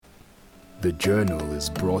The Journal is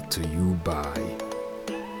brought to you by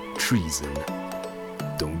Treason.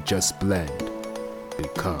 Don't just blend,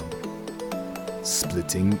 become.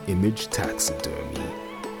 Splitting Image Taxidermy.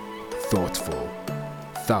 Thoughtful,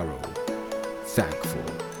 thorough, thankful.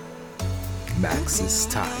 Maxxis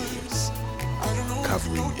Tires.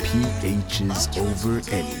 Covering PHs over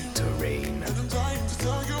any terrain.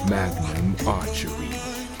 Magnum Archery.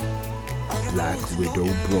 Black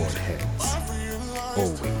Widow Broadheads.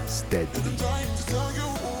 Always deadly.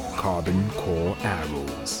 Carbon Core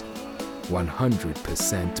Arrows.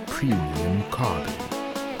 100% premium carbon.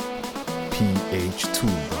 PH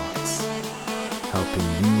Toolbox. Helping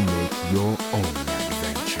you make your own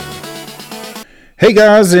adventure. Hey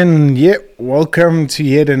guys, and welcome to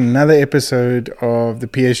yet another episode of the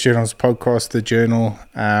PH Journals podcast, The Journal.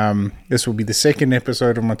 This will be the second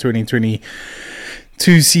episode of my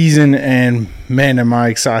 2022 season, and man, am I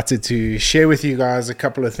excited to share with you guys a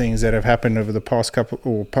couple of things that have happened over the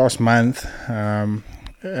past month,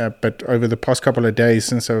 but over the past couple of days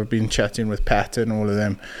since I've been chatting with Pat and all of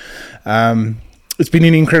them. It's been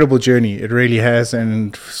an incredible journey. It really has,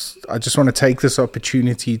 and I just want to take this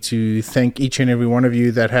opportunity to thank each and every one of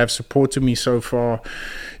you that have supported me so far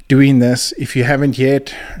doing this. If you haven't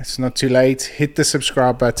yet, it's not too late. Hit the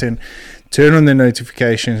subscribe button, turn on the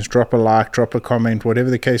notifications, drop a like, drop a comment,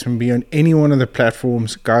 whatever the case may be on any one of the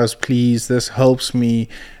platforms. Guys, please, this helps me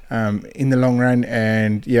in the long run.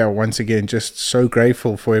 And yeah, once again, just so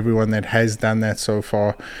grateful for everyone that has done that so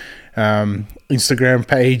far. Instagram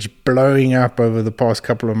page blowing up over the past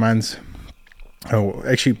couple of months.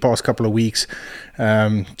 Actually past couple of weeks,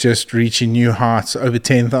 just reaching new heights, over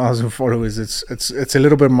 10,000 followers. It's a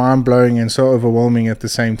little bit mind-blowing and so overwhelming at the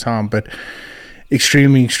same time, but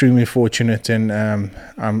extremely fortunate, and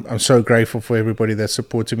I'm so grateful for everybody that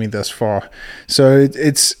supported me thus far. So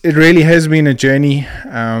it really has been a journey,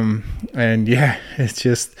 and yeah, it's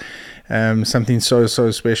just something so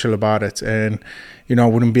special about it. And you know, I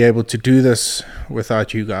wouldn't be able to do this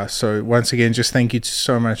without you guys. So once again, just thank you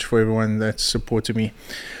so much for everyone that supported me.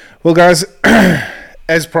 Well, guys,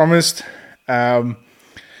 as promised, I'm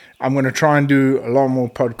going to try and do a lot more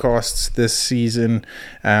podcasts this season.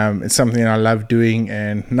 It's something I love doing,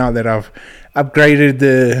 and now that I've upgraded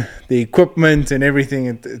the equipment and everything,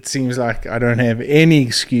 it seems like I don't have any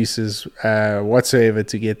excuses whatsoever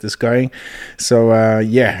to get this going. So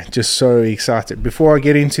yeah, just so excited. Before I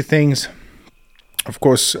get into things, of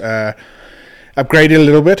course, upgraded a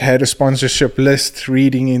little bit, had a sponsorship list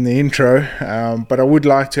reading in the intro, but I would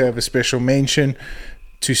like to have a special mention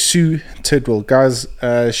to Sue Tidwell. Guys,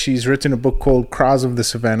 she's written a book called Cries of the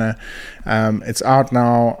Savannah. It's out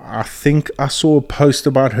now. I think I saw a post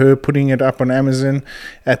about her putting it up on Amazon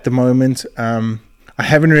at the moment. I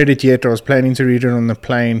haven't read it yet. I was planning to read it on the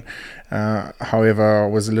plane. However, I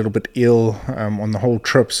was a little bit ill on the whole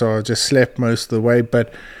trip, so I just slept most of the way.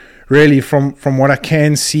 But really, from what I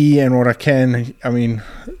can see and what I mean,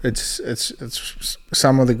 it's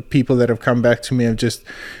some of the people that have come back to me have just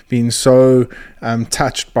been so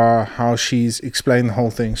touched by how she's explained the whole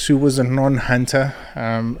thing. Sue was a non-hunter.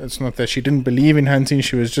 It's not that she didn't believe in hunting;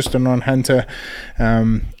 she was just a non-hunter,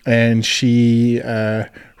 and she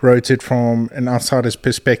wrote it from an outsider's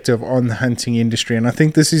perspective on the hunting industry. And I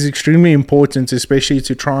think this is extremely important, especially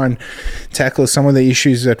to try and tackle some of the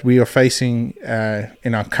issues that we are facing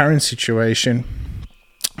in our current situation,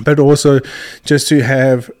 but also just to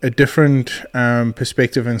have a different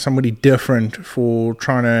perspective and somebody different for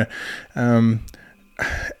trying to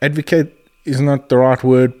advocate is not the right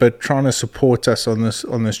word, but trying to support us on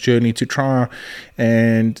this journey to try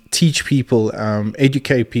and teach people,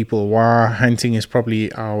 educate people why hunting is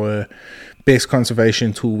probably our best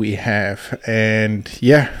conservation tool we have. And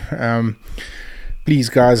yeah, please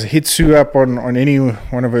guys, hit Sue up on any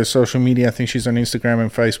one of her social media. I think she's on Instagram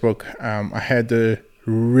and Facebook. I had the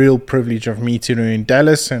real privilege of meeting her in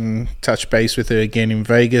Dallas and touch base with her again in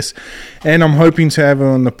Vegas, and I'm hoping to have her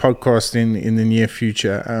on the podcast in the near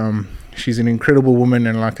future. She's an incredible woman,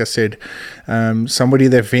 and like I said, somebody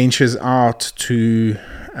that ventures out to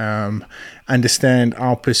understand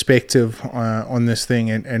our perspective on this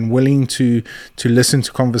thing, and willing to listen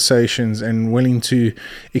to conversations, and willing to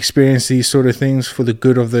experience these sort of things for the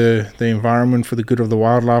good of the environment, for the good of the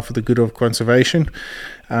wildlife, for the good of conservation.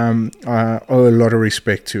 I owe a lot of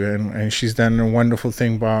respect to her, and she's done a wonderful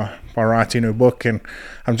thing by writing her book. And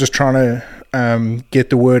I'm just trying to get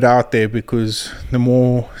the word out there, because the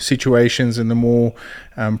more situations and the more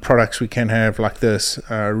products we can have like this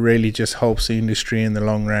really just helps the industry in the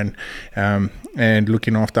long run, and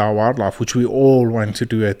looking after our wildlife, which we all want to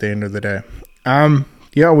do at the end of the day.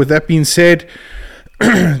 Yeah, with that being said,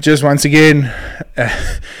 just once again,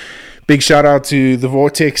 big shout out to the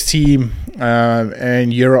Vortex team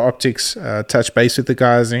and Euro Optics. Touch base with the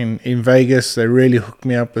guys in Vegas. They really hooked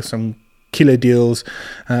me up with some killer deals.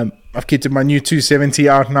 I've kitted my new 270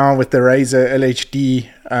 out now with the Razer HD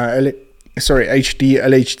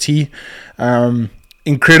LHT.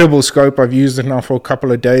 Incredible scope. I've used it now for a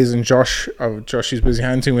couple of days, and Josh is busy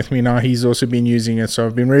hunting with me now. He's also been using it, so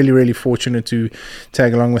I've been really, really fortunate to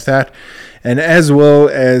tag along with that, and as well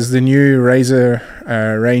as the new Razer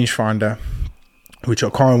rangefinder, which I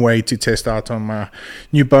can't wait to test out on my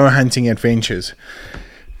new bow hunting adventures.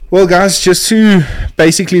 Well, guys, just to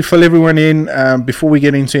basically fill everyone in before we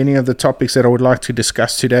get into any of the topics that I would like to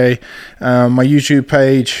discuss today, my YouTube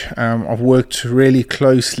page, I've worked really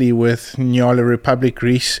closely with Nyala Republic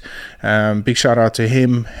Reese. Big shout out to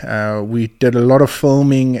him. We did a lot of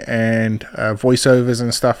filming and voiceovers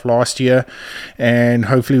and stuff last year, and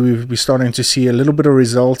hopefully we're starting to see a little bit of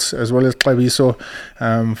results, as well as Claviso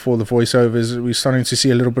for the voiceovers. We're starting to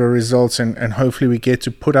see a little bit of results, and hopefully we get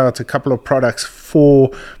to put out a couple of products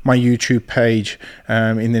for my YouTube page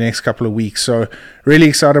in the next couple of weeks. So really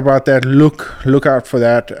excited about that. Look out for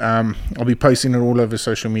that. I'll be posting it all over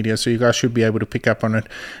social media, so you guys should be able to pick up on it.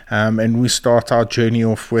 And we start our journey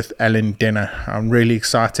off with Alan Denner. I'm really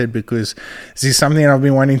excited because this is something I've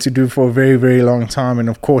been wanting to do for a very, very long time. And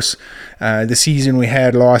of course, the season we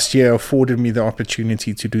had last year afforded me the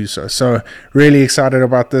opportunity to do so. So really excited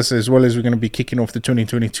about this, as well as we're going to be kicking off the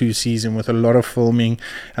 2022 season with a lot of filming.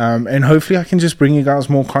 And hopefully I can just bring you guys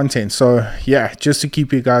more content. So yeah, just to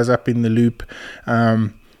keep you guys up in the loop.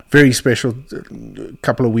 Very special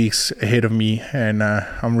couple of weeks ahead of me, and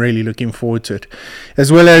I'm really looking forward to it.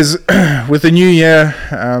 As well as with the new year,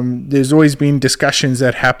 there's always been discussions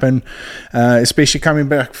that happen, especially coming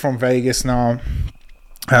back from Vegas now.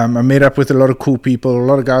 I met up with a lot of cool people, a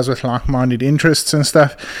lot of guys with like-minded interests and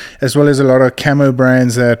stuff, as well as a lot of camo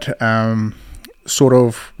brands that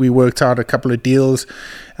we worked out a couple of deals.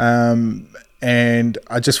 And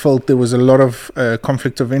I just felt there was a lot of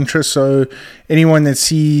conflict of interest. So anyone that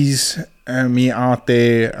sees me out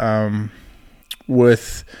there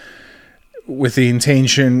with the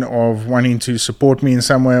intention of wanting to support me in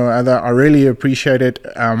some way or other, I really appreciate it.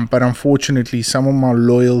 But unfortunately, some of my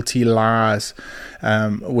loyalty lies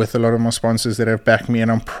with a lot of my sponsors that have backed me,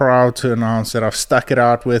 and I'm proud to announce that I've stuck it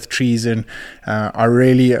out with Treason. I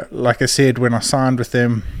really, like I said, when I signed with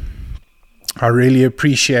them, I really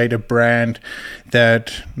appreciate a brand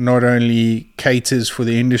that not only caters for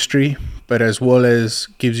the industry, but as well as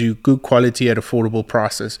gives you good quality at affordable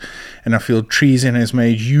prices. And I feel Treason has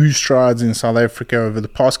made huge strides in South Africa over the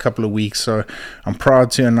past couple of weeks. So I'm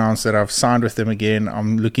proud to announce that I've signed with them again.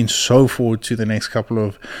 I'm looking so forward to the next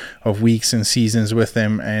couple of weeks and seasons with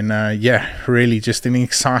them. And really just an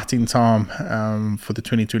exciting time for the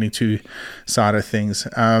 2022 side of things.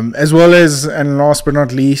 As well as, and last but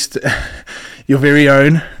not least, your very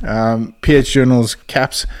own PH Journals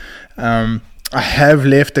caps. I have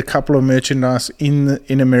left a couple of merchandise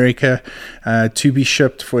in America to be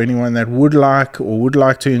shipped for anyone that would like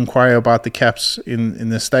to inquire about the caps in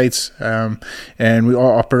the States. And we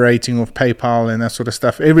are operating with PayPal and that sort of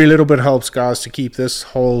stuff. Every little bit helps, guys, to keep this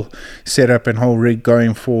whole setup and whole rig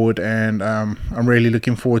going forward. And I'm really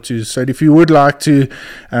looking forward to. So if you would like to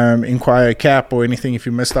inquire a cap or anything, if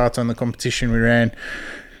you missed out on the competition we ran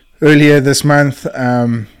earlier this month,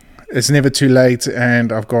 it's never too late,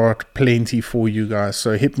 and I've got plenty for you guys.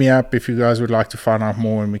 So hit me up if you guys would like to find out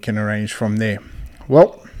more, and we can arrange from there.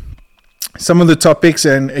 Well, some of the topics,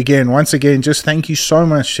 and once again, just thank you so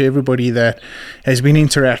much to everybody that has been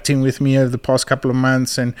interacting with me over the past couple of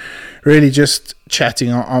months and really just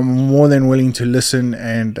chatting. I'm more than willing to listen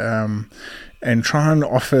and try and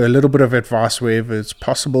offer a little bit of advice wherever it's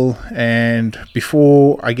possible. And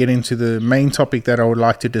before I get into the main topic that I would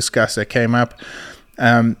like to discuss that came up,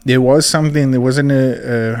 there wasn't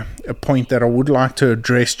a point that I would like to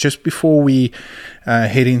address just before we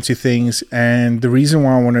head into things. And the reason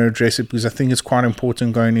why I want to address it, because I think it's quite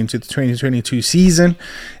important going into the 2022 season,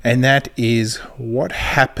 and that is what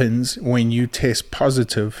happens when you test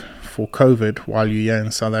positive for COVID while you're here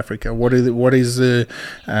in South Africa. What is the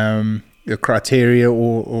criteria,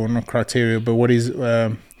 or not criteria, but what is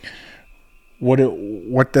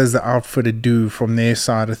what does the outfitter do from their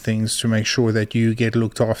side of things to make sure that you get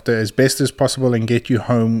looked after as best as possible and get you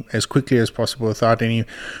home as quickly as possible without any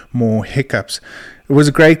more hiccups? It was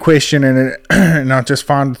a great question, and I just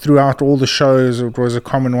found throughout all the shows it was a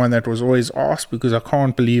common one that was always asked, because I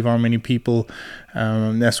can't believe how many people,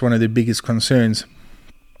 that's one of the biggest concerns.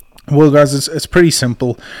 Well, guys, it's pretty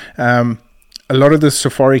simple. A a lot of the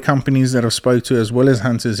safari companies that I've spoke to, as well as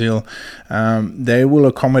Hunters Hill, they will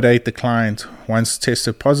accommodate the client once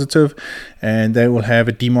tested positive, and they will have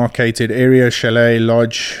a demarcated area, chalet,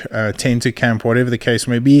 lodge, tent camp, whatever the case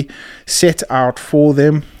may be, set out for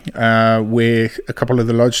them, where a couple of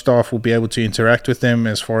the lodge staff will be able to interact with them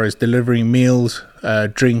as far as delivering meals,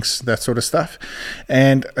 drinks, that sort of stuff.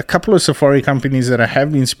 And a couple of safari companies that I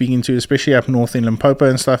have been speaking to, especially up north in Limpopo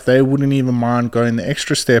and stuff, they wouldn't even mind going the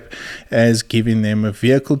extra step as giving them a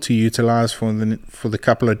vehicle to utilize for the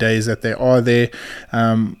couple of days that they are there.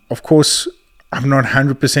 Of course, I'm not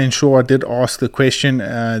 100% sure. I did ask the question.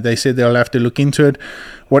 They said they'll have to look into it.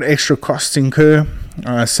 What extra costs incur?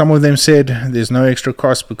 Some of them said there's no extra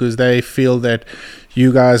cost because they feel that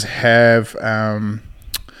you guys have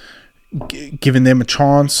given them a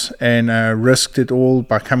chance and risked it all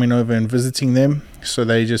by coming over and visiting them. So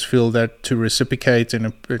they just feel that to reciprocate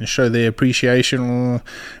and show their appreciation, or I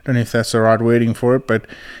don't know if that's the right wording for it, but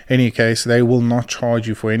in any case, they will not charge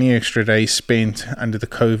you for any extra days spent under the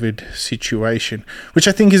COVID situation, which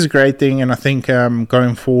I think is a great thing. And I think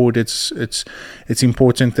going forward, it's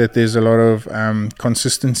important that there's a lot of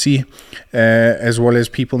consistency, as well as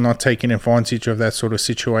people not taking advantage of that sort of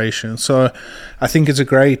situation. So I think it's a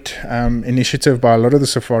great initiative by a lot of the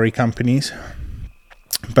safari companies.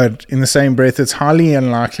 But in the same breath, it's highly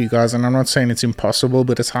unlikely, guys, and I'm not saying it's impossible,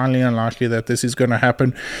 but it's highly unlikely that this is going to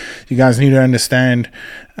happen. You guys need to understand,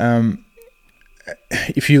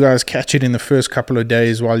 if you guys catch it in the first couple of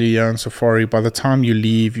days while you're on safari, by the time you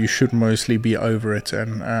leave, you should mostly be over it.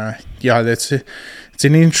 And it's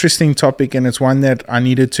an interesting topic, and it's one that I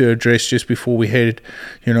needed to address just before we head,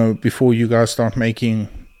 before you guys start making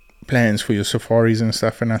plans for your safaris and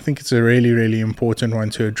stuff. And I think it's a really, really important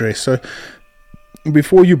one to address. So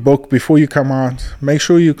before you book, before you come out, make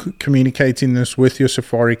sure you're communicating this with your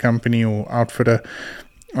safari company or outfitter.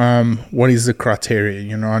 What is the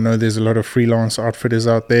criteria? I know there's a lot of freelance outfitters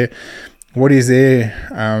out there. What is their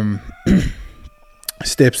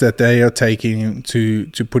steps that they are taking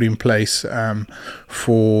to put in place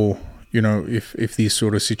for if these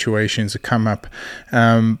sort of situations come up?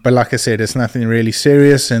 But like I said, it's nothing really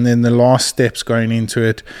serious. And then the last steps going into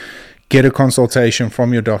it, get a consultation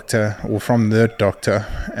from your doctor or from the doctor,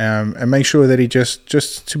 and make sure that he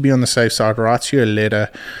just to be on the safe side writes you a letter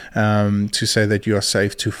to say that you are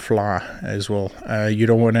safe to fly as well. You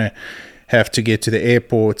don't want to have to get to the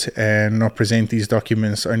airport and not present these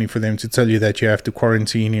documents only for them to tell you that you have to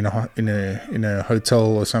quarantine in a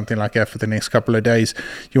hotel or something like that for the next couple of days.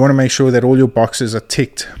 You want to make sure that all your boxes are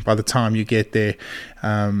ticked by the time you get there,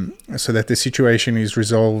 so that the situation is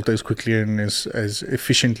resolved as quickly and as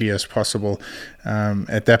efficiently as possible.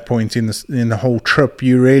 At that point in the whole trip,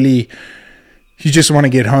 you just want to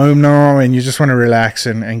get home now, and you just want to relax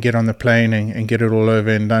and get on the plane and get it all over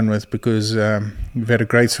and done with, because you've had a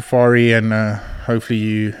great safari, and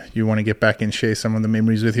hopefully you want to get back and share some of the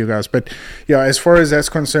memories with you guys. But yeah, as far as that's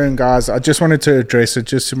concerned, guys, I just wanted to address it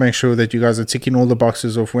just to make sure that you guys are ticking all the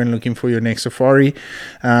boxes off when looking for your next safari,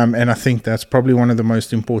 and I think that's probably one of the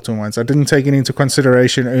most important ones. I didn't take it into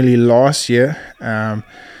consideration early last year,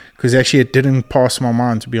 because actually it didn't pass my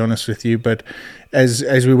mind, to be honest with you. But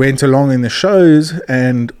as we went along in the shows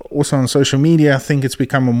and also on social media, I think it's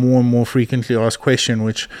become a more and more frequently asked question,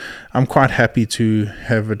 which I'm quite happy to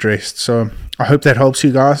have addressed. So I hope that helps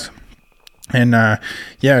you guys. And I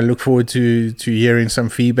look forward to hearing some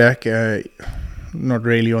feedback. Not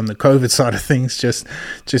really on the COVID side of things, just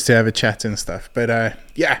to have a chat and stuff. But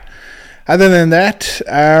other than that,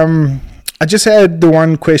 I just had the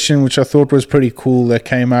one question which I thought was pretty cool that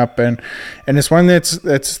came up, and it's one that's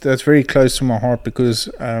very close to my heart, because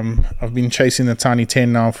I've been chasing the Tiny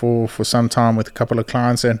 10 now for some time with a couple of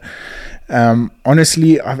clients, and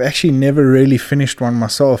honestly, I've actually never really finished one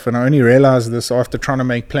myself, and I only realized this after trying to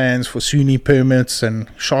make plans for SUNY permits and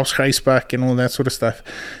Sharpsgrijsbach and all that sort of stuff,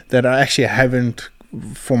 that I actually haven't,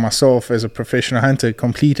 for myself as a professional hunter,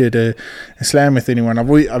 completed a slam with anyone.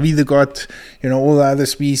 I've either got all the other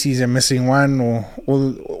species and missing one, or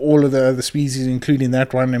all of the other species including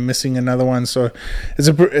that one and missing another one. So it's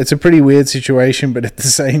a pretty weird situation, but at the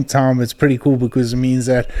same time it's pretty cool, because it means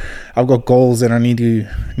that I've got goals that I need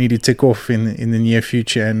to tick off in the near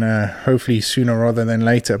future, and hopefully sooner rather than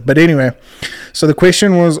later. But anyway, so the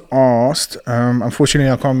question was asked, unfortunately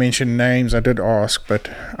I can't mention names. I did ask, but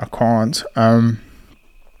I can't.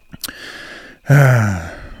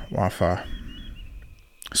 Wi-Fi.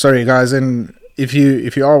 Sorry guys, and if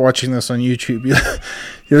you are watching this on YouTube,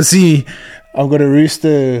 you'll see I've got a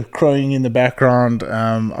rooster crowing in the background.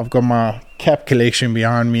 I've got my cap collection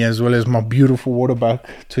behind me, as well as my beautiful waterbuck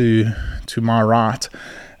to my right.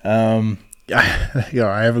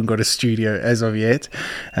 I haven't got a studio as of yet.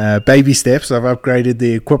 Baby steps. I've upgraded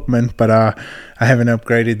the equipment, but I haven't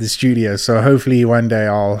upgraded the studio. So hopefully one day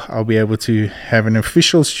I'll be able to have an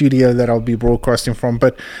official studio that I'll be broadcasting from.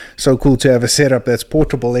 But so cool to have a setup that's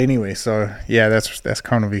portable anyway. So yeah, that's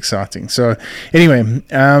kind of exciting. So anyway,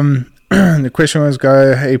 the question was,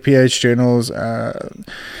 go APH journals.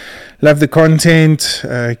 Love the content,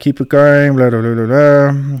 keep it going, blah, blah, blah, blah,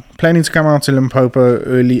 blah. Planning to come out to Limpopo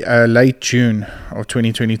late June of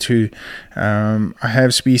 2022. I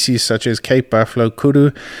have species such as Cape Buffalo, Kudu,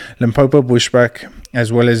 Limpopo Bushbuck,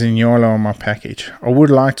 as well as Inyala on my package. I would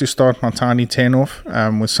like to start my Tiny 10 off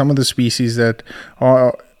with some of the species that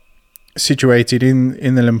are situated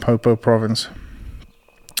in the Limpopo province.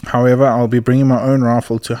 However, I'll be bringing my own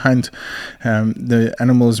rifle to hunt the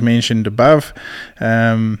animals mentioned above.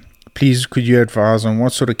 Please, could you advise on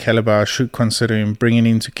what sort of caliber I should consider in bringing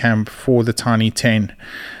into camp for the Tiny 10?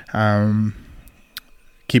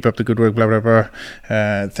 Keep up the good work, blah, blah, blah.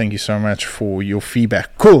 Thank you so much for your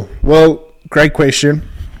feedback. Cool. Well, great question.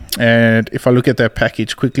 And if I look at that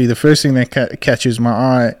package quickly, the first thing that catches my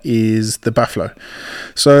eye is the buffalo.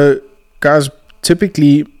 So, guys,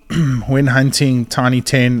 typically when hunting Tiny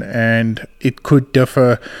 10, and it could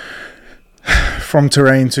differ from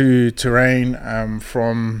terrain to terrain,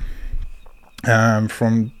 from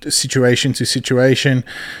situation to situation,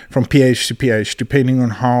 from pH to pH, depending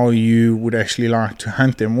on how you would actually like to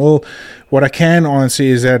hunt them. Well, what I can answer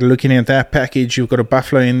is that looking at that package, you've got a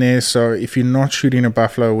buffalo in there. So if you're not shooting a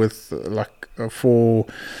buffalo with a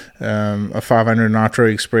 500 Nitro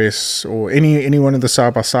Express or any one of the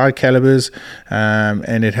side-by-side calibers,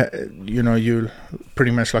 and you're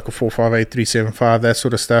pretty much like a 458, 375, that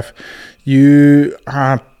sort of stuff, you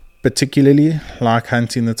are particularly like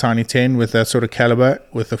hunting the Tiny 10 with that sort of caliber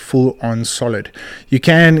with a full-on solid. You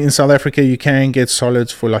can, in South Africa, you can get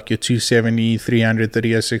solids for like your 270, 300,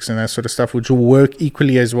 306 and that sort of stuff, which will work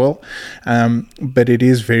equally as well, but it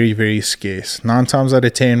is very, very scarce. 9 times out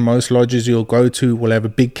of 10, most lodges you'll go to will have a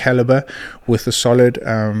big caliber with a solid,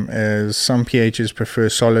 as some PHs prefer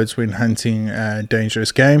solids when hunting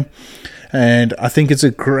dangerous game. And I think it's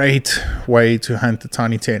a great way to hunt the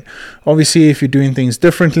Tiny 10. Obviously, if you're doing things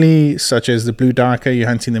differently, such as the blue duiker, you're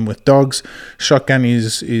hunting them with dogs, shotgun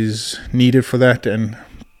is needed for that, and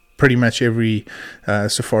pretty much every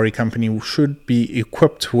safari company should be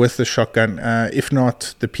equipped with the shotgun. If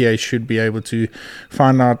not, the PA should be able to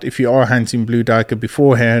find out if you are hunting blue duiker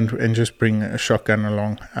beforehand and just bring a shotgun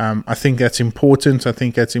along. I think that's important. I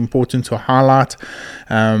think that's important to highlight.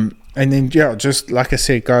 And then, yeah, just like I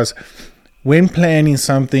said, guys, when planning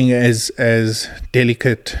something as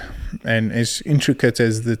delicate and as intricate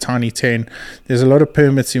as the Tiny 10, there's a lot of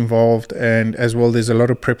permits involved, and as well there's a lot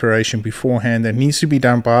of preparation beforehand that needs to be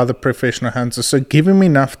done by the professional hunters. So give them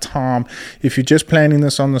enough time. If you're just planning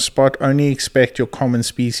this on the spot, only expect your common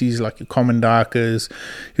species like your common duikers,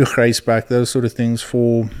 your graceback, those sort of things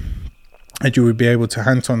that you would be able to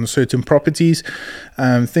hunt on certain properties.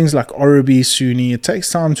 Things like Oribi, Suni, it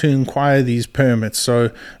takes time to inquire these permits. So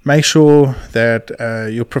make sure that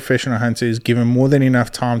your professional hunter is given more than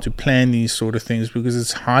enough time to plan these sort of things, because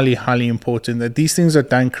it's highly, highly important that these things are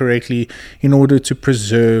done correctly in order to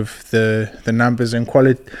preserve the numbers and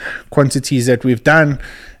quantities that we've done.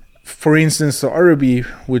 For instance, the Oribi,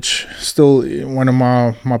 which still one of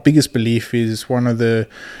my biggest belief is one of the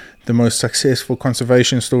most successful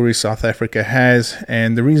conservation stories South Africa has,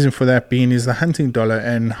 and the reason for that being is the hunting dollar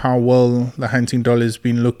and how well the hunting dollar has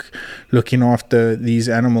been looking after these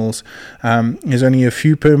animals. There's only a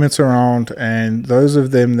few permits around, and those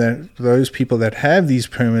people that have these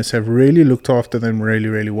permits have really looked after them really,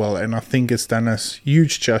 really well, and I think it's done us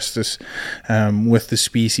huge justice with the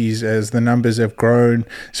species, as the numbers have grown,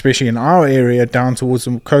 especially in our area down towards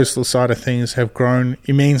the coastal side of things, have grown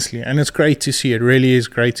immensely, and it's great to see. It really is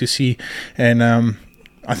great to see. And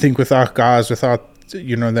I think without that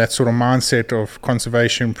sort of mindset of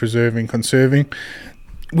conservation, preserving, conserving,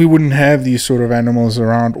 we wouldn't have these sort of animals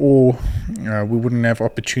around, or we wouldn't have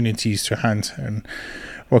opportunities to hunt. And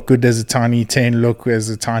what good does a Tiny 10 look as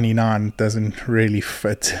a Tiny 9? It doesn't really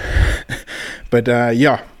fit. But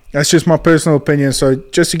yeah, that's just my personal opinion. So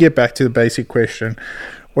just to get back to the basic question,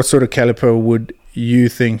 what sort of caliper would you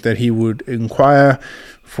think that he would inquire?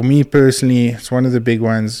 For me personally, it's one of the big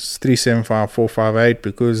ones, 375, 458,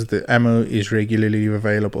 because the ammo is regularly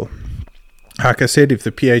available. Like I said, if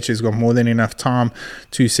the pH has got more than enough time,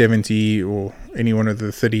 270 or any one of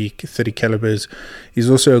the 30 calibers is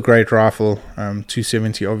also a great rifle.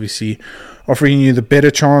 270 obviously offering you the better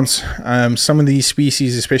chance. Some of these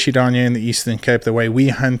species, especially down here in the Eastern Cape, the way we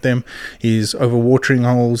hunt them is over watering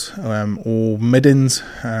holes, or middens,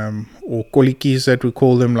 or kolikis that we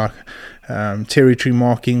call them, like territory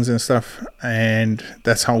markings and stuff, and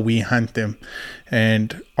that's how we hunt them.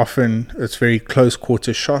 And often it's very close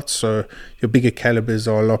quarter shots, so your bigger calibers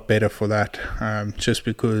are a lot better for that, just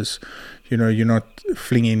because you're not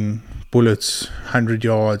flinging bullets 100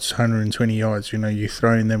 yards, 120 yards. You're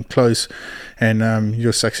throwing them close, and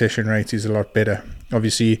your succession rate is a lot better.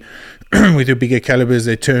 Obviously, with your bigger calibers,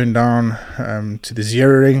 they turn down to the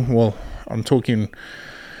zeroing. Well, I'm talking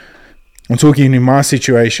in my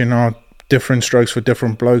situation now, different strokes for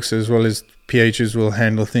different blokes, as well as pHs will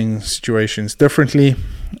handle situations differently.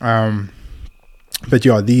 But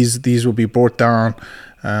yeah, these will be brought down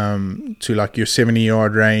to like your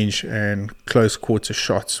 70-yard range and close quarter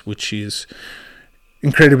shots, which is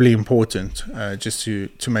incredibly important, just to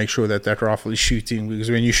make sure that rifle is shooting. Because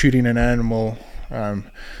when you're shooting an animal,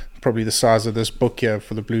 probably the size of this book here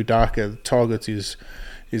for the Blue Darker, the target is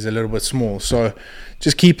a little bit small. So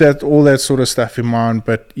just keep all that sort of stuff in mind.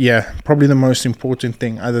 But yeah, probably the most important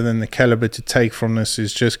thing other than the caliber to take from this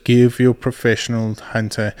is just give your professional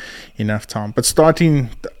hunter enough time. But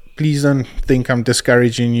please don't think I'm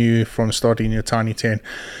discouraging you from starting your Tiny 10.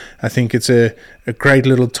 I think it's a great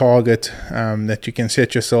little target that you can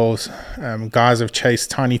set yourselves. Guys have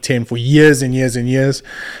chased Tiny 10 for years and years and years.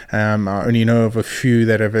 I only know of a few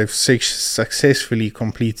that have successfully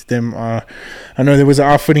completed them. I know there was an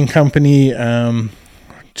outfitting company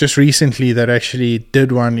just recently that actually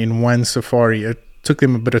did one in one safari. It took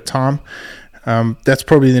them a bit of time. That's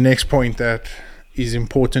probably the next point that is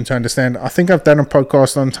important to understand. I think I've done a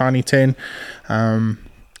podcast on Tiny 10.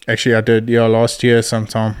 Actually, I did last year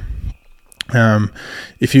sometime.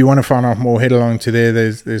 If you want to find out more, head along to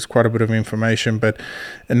there's quite a bit of information. But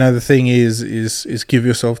another thing is give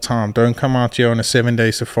yourself time. Don't come out here on a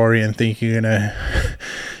 7-day safari and think you're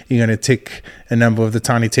gonna tick a number of the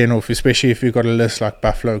Tiny 10 off, especially if you've got a list like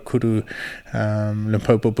buffalo, kudu,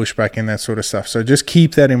 Limpopo bushback, and that sort of stuff. So just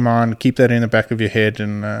keep that in mind, keep that in the back of your head,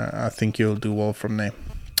 and I think you'll do well from there.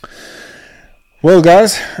 Well,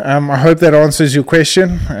 guys, I hope that answers your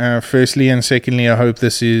question. Firstly, and secondly, I hope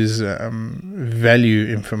this is value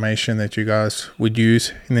information that you guys would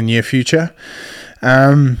use in the near future.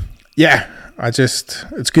 It's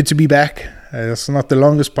good to be back. It's not the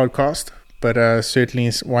longest podcast, but certainly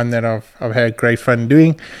it's one that I've had great fun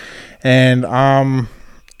doing. And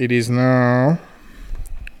it is now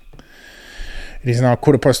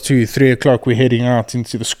 2:15, 3 o'clock. We're heading out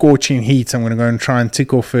into the scorching heat. I'm going to go and try and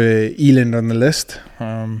tick off a eland on the list.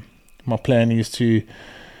 My plan is to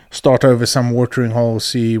start over some watering holes,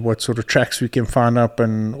 see what sort of tracks we can find up,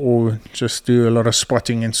 or just do a lot of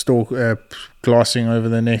spotting and glassing over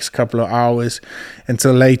the next couple of hours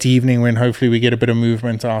until late evening, when hopefully we get a bit of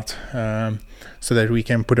movement out, so that we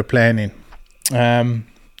can put a plan in.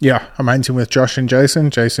 I'm hunting with Josh and Jason.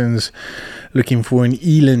 Jason's looking for an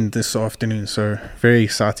eland this afternoon, so very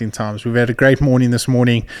exciting times. We've had a great morning this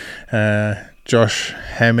morning. Josh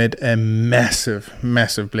hammered a massive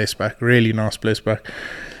blessback, really nice blessback.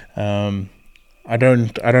 I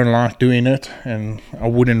don't like doing it, and I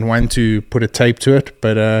wouldn't want to put a tape to it,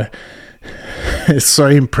 but it's so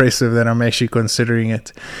impressive that I'm actually considering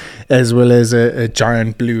it, as well as a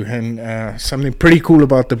giant blue. And something pretty cool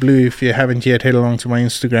about the blue, if you haven't yet, head along to my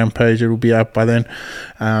Instagram page. It will be up by then.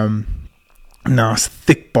 Nice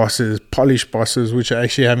thick bosses, polished bosses, which I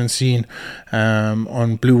actually haven't seen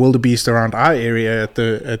on blue wildebeest around our area at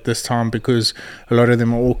this time, because a lot of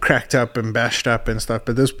them are all cracked up and bashed up and stuff.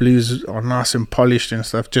 But those blues are nice and polished and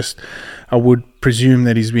stuff. I would presume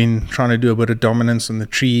that he's been trying to do a bit of dominance on the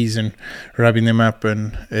trees and rubbing them up,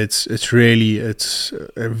 and it's a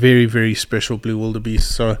very, very special blue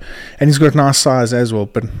wildebeest. So, and he's got nice size as well,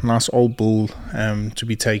 but nice old bull to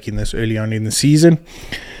be taking this early on in the season.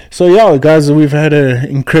 So yeah, guys, we've had an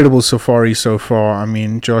incredible safari so far. I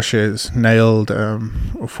mean, Josh has nailed a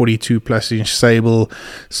 42 plus inch sable.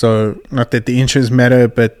 So not that the inches matter,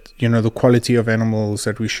 but the quality of animals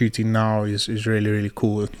that we're shooting now is really, really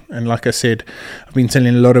cool. And like I said, I've been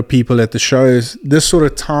telling a lot of people at the shows, this sort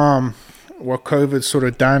of time, what COVID's sort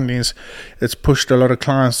of done is it's pushed a lot of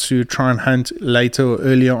clients to try and hunt later or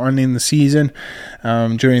earlier on in the season,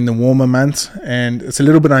 during the warmer months. And it's a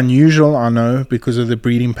little bit unusual, I know, because of the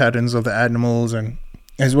breeding patterns of the animals and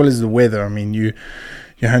as well as the weather. I mean, you're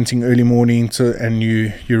hunting early morning and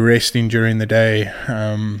you're resting during the day.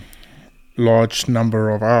 large number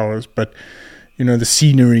of hours, but the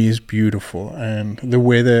scenery is beautiful, and the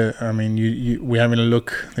weather, I mean, we're having a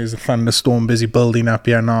look, there's a thunderstorm busy building up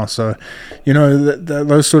here now, so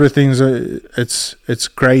those sort of things it's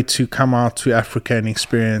great to come out to Africa and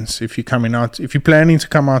experience. If you're planning to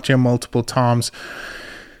come out here multiple times,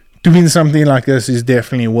 doing something like this is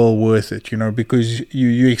definitely well worth it, because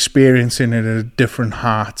you're experiencing it at a different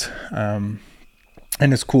height, and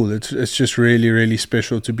it's cool. It's just really, really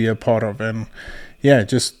special to be a part of, and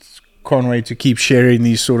just can't wait to keep sharing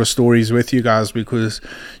these sort of stories with you guys, because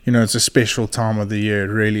it's a special time of the year.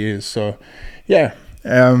 It really is. So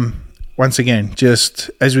once again, just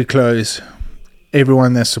as we close,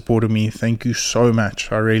 everyone that supported me, thank you so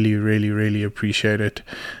much. I really, really, really appreciate it.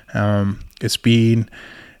 It's been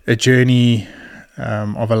a journey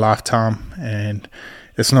of a lifetime, and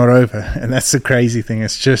it's not over, and that's the crazy thing.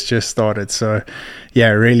 It's just started. So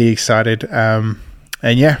really excited, and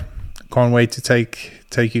can't wait to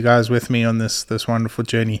take you guys with me on this wonderful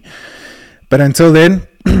journey. But until then,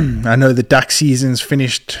 I know the duck season's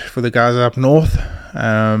finished for the guys up north,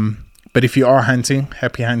 but if you are hunting,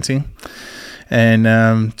 happy hunting, and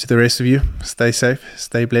to the rest of you, stay safe,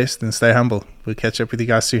 stay blessed, and stay humble. We'll catch up with you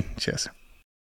guys soon. Cheers.